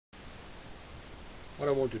What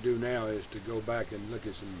I want to do now is to go back and look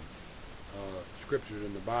at some scriptures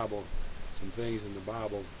in the Bible, some things in the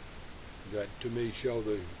Bible that to me show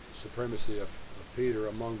the supremacy of Peter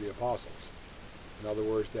among the apostles. In other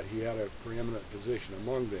words, that he had a preeminent position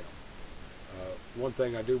among them. One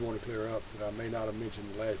thing I do want to clear up that I may not have mentioned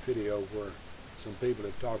in the last video, where some people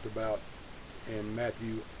have talked about in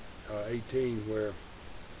Matthew 18, where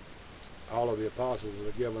all of the apostles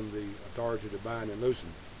are given the authority to bind and loosen.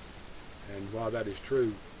 And while that is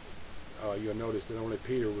true, you'll notice that only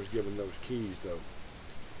Peter was given those keys, though.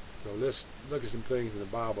 So let's look at some things in the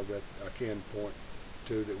Bible that I can point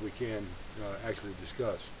to that we can actually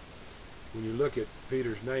discuss. When you look at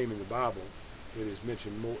Peter's name in the Bible, it is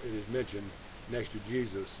mentioned more. It is mentioned next to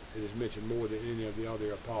Jesus. It is mentioned more than any of the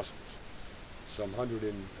other apostles, some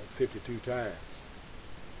 152 times.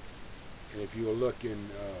 And if you will look in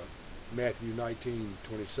Matthew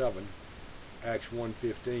 19:27, Acts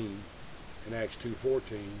 1:15, and Acts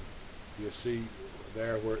 2:14, you'll see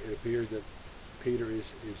there where it appears that Peter is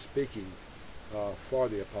speaking for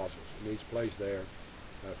the apostles. In each place there,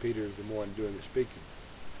 Peter is the one doing the speaking.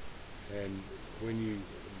 And when you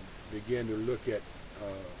begin to look at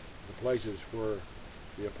the places where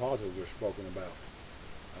the apostles are spoken about,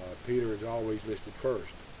 Peter is always listed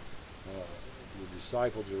first. The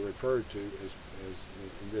disciples are referred to as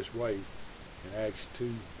in this way in Acts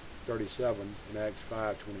 2:37 and Acts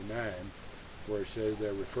 5:29, where it says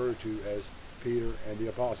they're referred to as Peter and the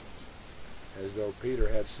apostles, as though Peter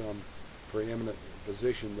had some preeminent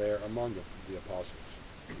position there among the apostles.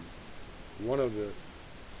 One of the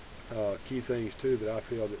key things too that I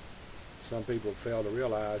feel that some people fail to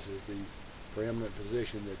realize is the preeminent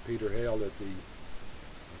position that Peter held at the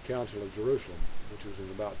Council of Jerusalem, which was in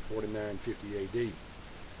about 4950 AD.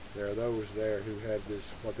 There are those there who had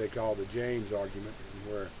this, what they call the James argument,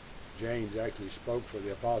 where James actually spoke for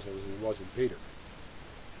the apostles and it wasn't Peter.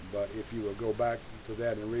 But if you will go back to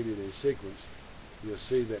that and read it in sequence, you'll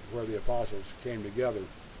see that where the apostles came together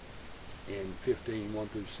in 15:1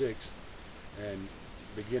 through 6 and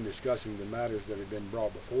begin discussing the matters that had been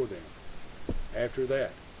brought before them. After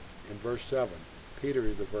that, in verse 7, Peter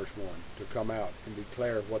is the first one to come out and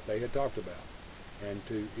declare what they had talked about, and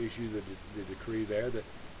to issue the decree there that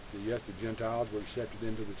yes, the Gentiles were accepted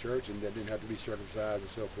into the church and they didn't have to be circumcised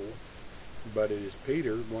and so forth. But it is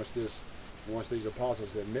Peter, once these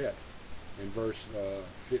apostles had met, in verse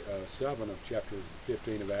 7 of chapter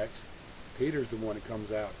 15 of Acts, Peter's the one that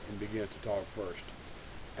comes out and begins to talk first.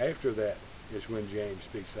 After that is when James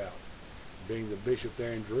speaks out. Being the bishop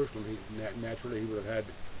there in Jerusalem, naturally he would have had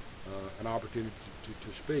an opportunity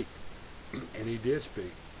to speak, and he did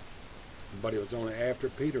speak, but it was only after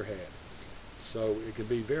Peter had. So it can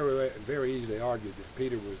be very, very easily argued that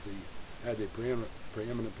Peter had the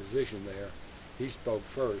preeminent position there. He spoke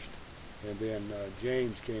first, and then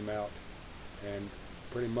James came out and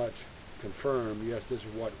pretty much confirmed, yes, this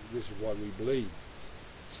is what we believe.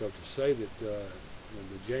 So to say that the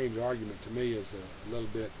James argument to me is a little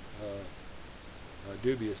bit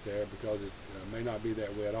dubious there, because it may not be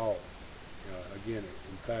that way at all. Again,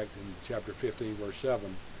 in fact, in chapter 15, verse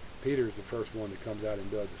 7, Peter is the first one that comes out and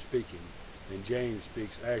does the speaking, and James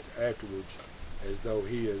speaks afterwards as though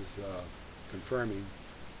he is confirming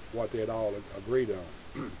what they had all agreed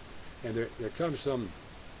on. And there comes some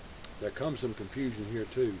confusion here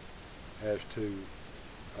too as to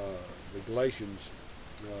the Galatians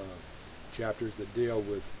chapters that deal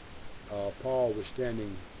with Paul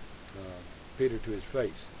withstanding Peter to his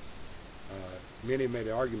face. Many made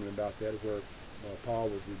an argument about that, where Paul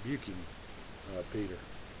was rebuking Peter.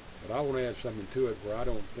 But I want to add something to it where I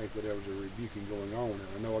don't think that there was a rebuking going on. And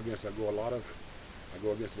I know I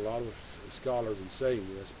go against a lot of scholars in saying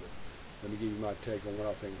this, but let me give you my take on what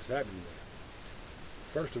I think is happening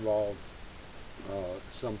there. First of all,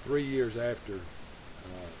 some 3 years after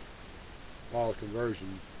Paul's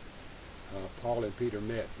conversion, Paul and Peter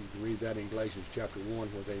met. You can read that in Galatians chapter 1,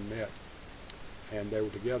 where they met, and they were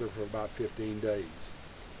together for about 15 days.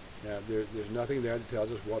 Now, there's nothing there that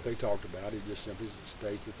tells us what they talked about. It just simply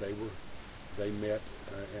states that they met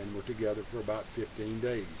and were together for about 15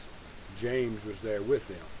 days. James was there with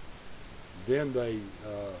them. Then they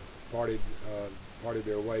parted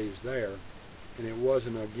their ways there, and it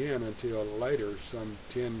wasn't again until later, some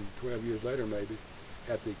 10, 12 years later maybe,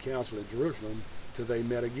 at the Council of Jerusalem, till they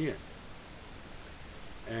met again.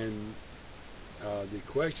 And the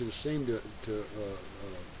questions seem to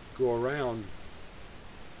go around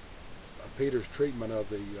Peter's treatment of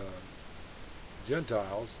the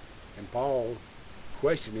Gentiles, and Paul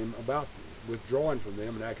questioned him about withdrawing from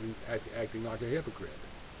them and acting like a hypocrite.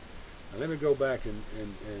 Now let me go back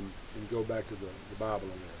and go back to the Bible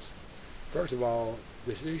on this. First of all,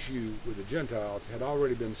 this issue with the Gentiles had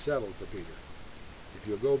already been settled for Peter. If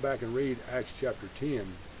you'll go back and read Acts chapter 10,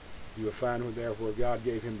 you will find where God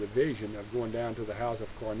gave him the vision of going down to the house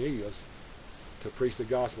of Cornelius to preach the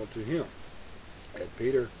gospel to him. At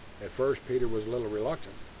first Peter was a little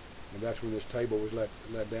reluctant, and that's when this table was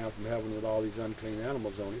let down from heaven with all these unclean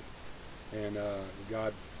animals on it. And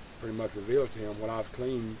God pretty much reveals to him, what I've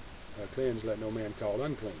cleansed, let no man call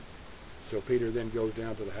unclean. So Peter then goes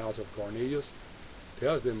down to the house of Cornelius,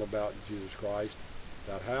 tells them about Jesus Christ.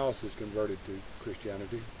 That house is converted to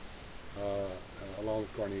Christianity, along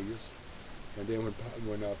with Cornelius. And then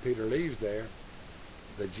when Peter leaves there,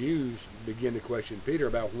 the Jews begin to question Peter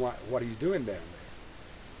about what he's doing down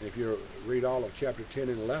there. And if you read all of chapter 10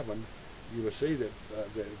 and 11, you will see that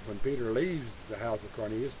when Peter leaves the house of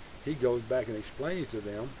Cornelius, he goes back and explains to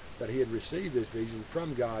them that he had received this vision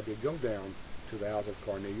from God to go down to the house of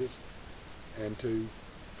Cornelius and to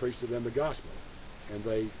preach to them the gospel. And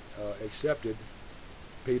they accepted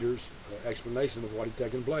Peter's explanation of what had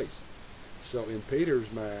taken place. So in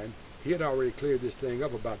Peter's mind, he had already cleared this thing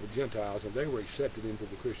up about the Gentiles, and they were accepted into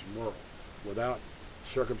the Christian world without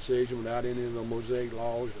circumcision, without any of the Mosaic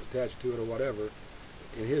laws attached to it or whatever.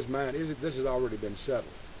 In his mind, this had already been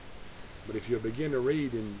settled. But if you begin to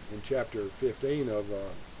read in chapter 15 of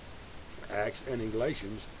Acts and in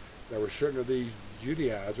Galatians, there were certain of these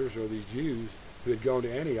Judaizers, or these Jews, who had gone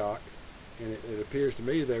to Antioch, and it appears to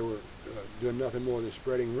me they were doing nothing more than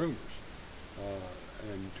spreading rumors.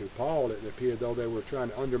 And to Paul, it appeared though they were trying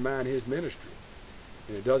to undermine his ministry.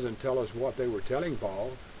 And it doesn't tell us what they were telling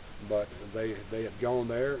Paul, but they had gone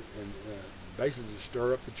there and basically to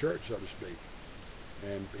stir up the church, so to speak.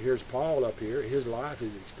 And here's Paul up here. His life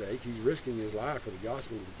is at stake. He's risking his life for the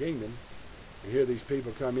gospel of the kingdom. And here these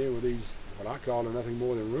people come in with these, what I call are nothing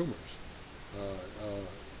more than rumors,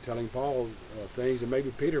 telling Paul things that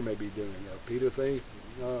maybe Peter may be doing, Peter things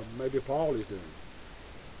maybe Paul is doing.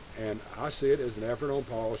 And I see it as an effort on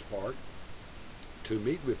Paul's part to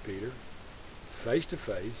meet with Peter face to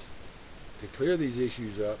face, to clear these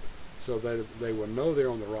issues up so that they will know they're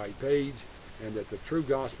on the right page, and that the true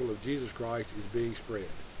gospel of Jesus Christ is being spread.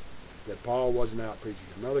 That Paul wasn't out preaching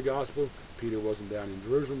another gospel, Peter wasn't down in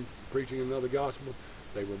Jerusalem preaching another gospel.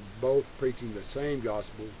 They were both preaching the same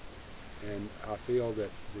gospel. And I feel that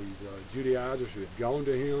these Judaizers who had gone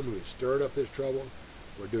to him, who had stirred up this trouble,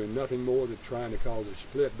 were doing nothing more than trying to cause a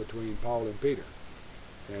split between Paul and Peter.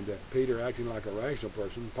 And that Peter, acting like a rational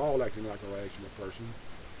person, Paul acting like a rational person,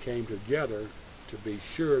 came together to be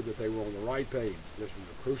sure that they were on the right page. This was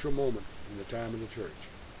a crucial moment in the time of the church.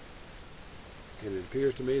 And it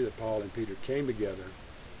appears to me that Paul and Peter came together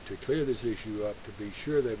to clear this issue up, to be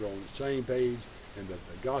sure they were on the same page, and that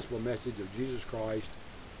the gospel message of Jesus Christ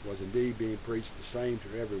was indeed being preached the same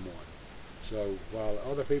to everyone. So while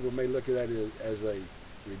other people may look at that as a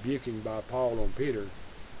rebuking by Paul on Peter,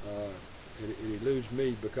 it eludes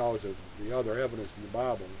me because of the other evidence in the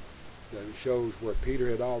Bible that shows where Peter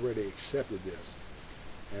had already accepted this,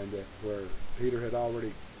 and that where Peter had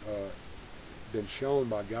already been shown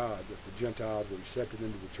by God that the Gentiles were accepted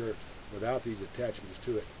into the church without these attachments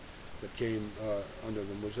to it that came under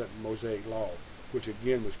the Mosaic law, which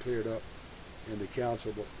again was cleared up in the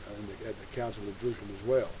council, at the council of Jerusalem as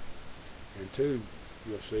well. And two,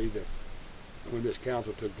 you'll see that when this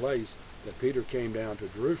council took place, that Peter came down to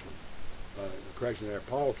Jerusalem. Correction there,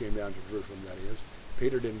 Paul came down to Jerusalem, that is.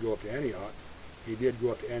 Peter didn't go up to Antioch. He did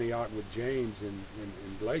go up to Antioch with James in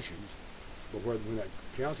Galatians, but when that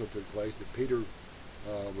council took place, that Peter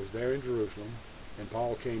was there in Jerusalem, and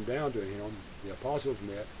Paul came down to him. The apostles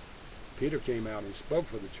met. Peter came out and spoke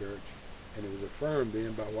for the church, and it was affirmed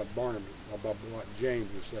then by what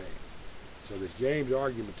James was saying. So this James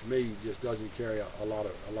argument to me just doesn't carry a lot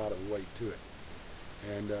of weight to it.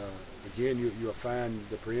 And again, you'll find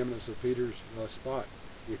the preeminence of Peter's spot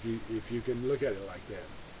if you can look at it like that.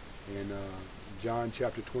 In John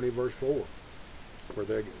chapter 20 verse 4,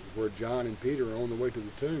 where John and Peter are on the way to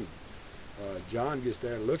the tomb. John gets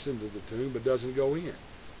there and looks into the tomb but doesn't go in.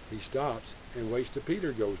 He stops and waits till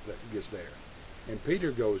Peter gets there. And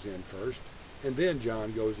Peter goes in first, and then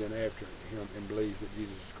John goes in after him and believes that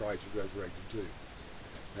Jesus Christ is resurrected too.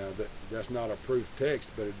 Now that's not a proof text,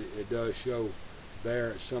 but it does show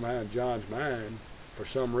there somehow in John's mind, for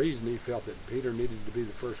some reason he felt that Peter needed to be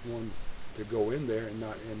the first one to go in there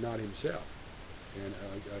and not himself. And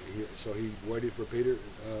so he waited for Peter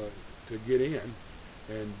to get in,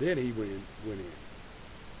 and then he went in.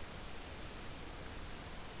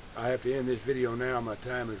 I have to end this video now. My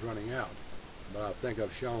time is running out, but I think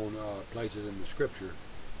I've shown places in the scripture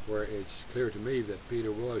where it's clear to me that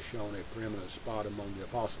Peter was shown a preeminent spot among the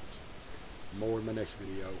apostles. More in my next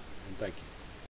video, and thank you.